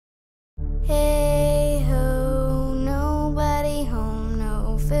Hey ho, nobody home,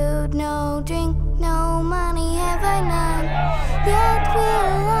 no food, no drink, no money have I none, yet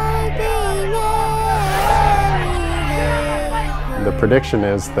will I be merry. The prediction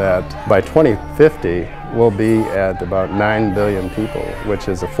is that by 2050, we'll be at about 9 billion people, which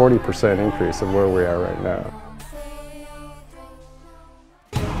is a 40% increase of where we are right now.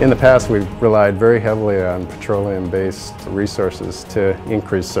 In the past, we've relied very heavily on petroleum-based resources to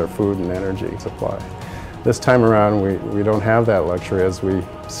increase our food and energy supply. This time around, we don't have that luxury as we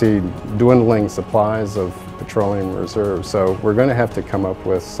see dwindling supplies of petroleum reserves. So we're going to have to come up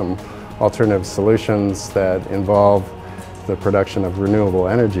with some alternative solutions that involve the production of renewable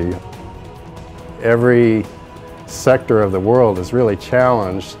energy. Every sector of the world is really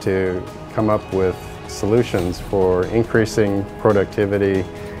challenged to come up with solutions for increasing productivity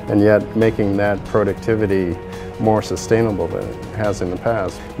and yet making that productivity more sustainable than it has in the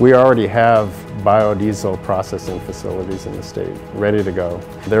past. We already have biodiesel processing facilities in the state ready to go.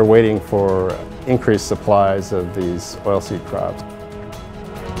 They're waiting for increased supplies of these oilseed crops.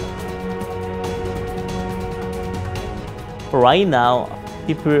 Right now,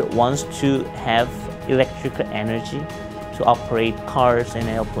 people want to have electrical energy to operate cars and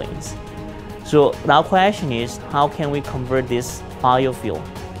airplanes. So now question is, how can we convert this biofuel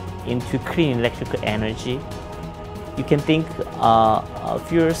into clean electrical energy? You can think a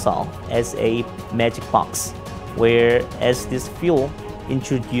fuel cell as a magic box, where as this fuel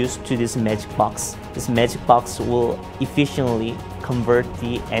introduced to this magic box will efficiently convert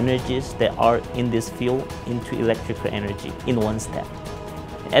the energies that are in this fuel into electrical energy in one step.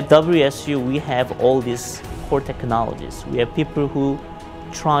 At WSU, we have all these core technologies. We have people who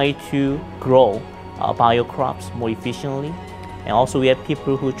try to grow bio crops more efficiently, and also we have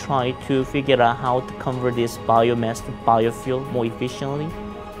people who try to figure out how to convert this biomass to biofuel more efficiently.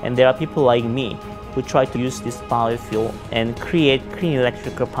 And there are people like me who try to use this biofuel and create clean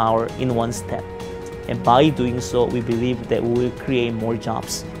electrical power in one step. And by doing so, we believe that we will create more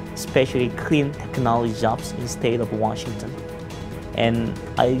jobs, especially clean technology jobs in the state of Washington. And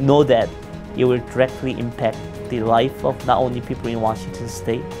I know that it will directly impact the life of not only people in Washington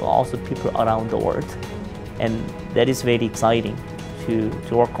state, but also people around the world. And that is very exciting to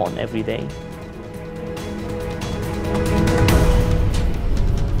work on every day.